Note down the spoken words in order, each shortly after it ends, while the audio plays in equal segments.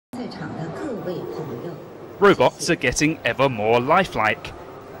Robots are getting ever more lifelike.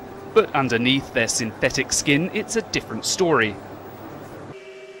 But underneath their synthetic skin, it's a different story.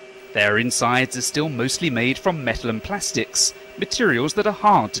 Their insides are still mostly made from metal and plastics, materials that are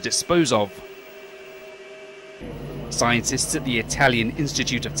hard to dispose of. Scientists at the Italian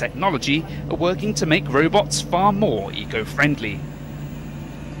Institute of Technology are working to make robots far more eco-friendly.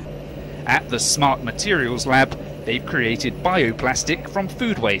 At the Smart Materials Lab, they've created bioplastic from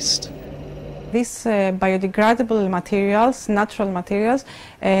food waste. These biodegradable materials, natural materials,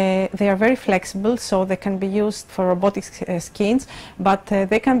 they are very flexible, so they can be used for robotic skins, but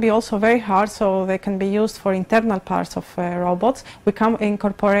they can be also very hard, so they can be used for internal parts of robots. We can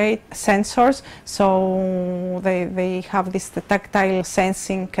incorporate sensors, so they have this tactile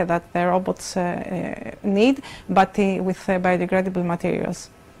sensing that the robots need, but with biodegradable materials.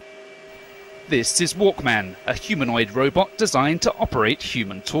 This is Walkman, a humanoid robot designed to operate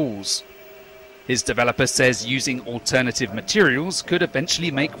human tools. His developer says using alternative materials could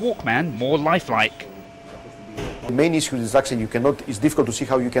eventually make Walkman more lifelike. The main issue is actually it's difficult to see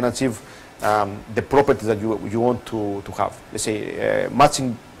how you can achieve the properties that you want to have. Let's say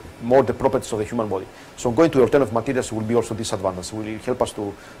matching more the properties of the human body. So going to alternative materials will be also disadvantage. It will help us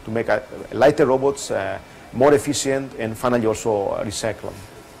to make lighter robots, more efficient, and finally also recyclable.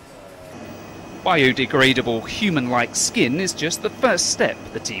 Biodegradable human-like skin is just the first step,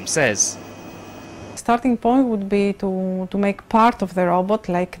 the team says. Starting point would be to make part of the robot,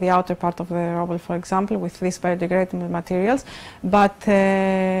 like the outer part of the robot, for example, with these biodegradable materials. But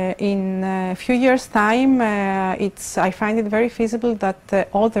in a few years' time, I find it very feasible that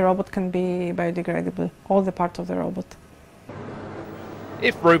all the robot can be biodegradable, all the parts of the robot.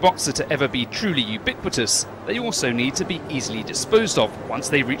 If robots are to ever be truly ubiquitous, they also need to be easily disposed of once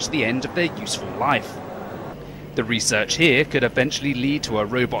they reach the end of their useful life. The research here could eventually lead to a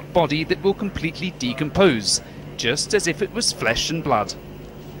robot body that will completely decompose, just as if it was flesh and blood.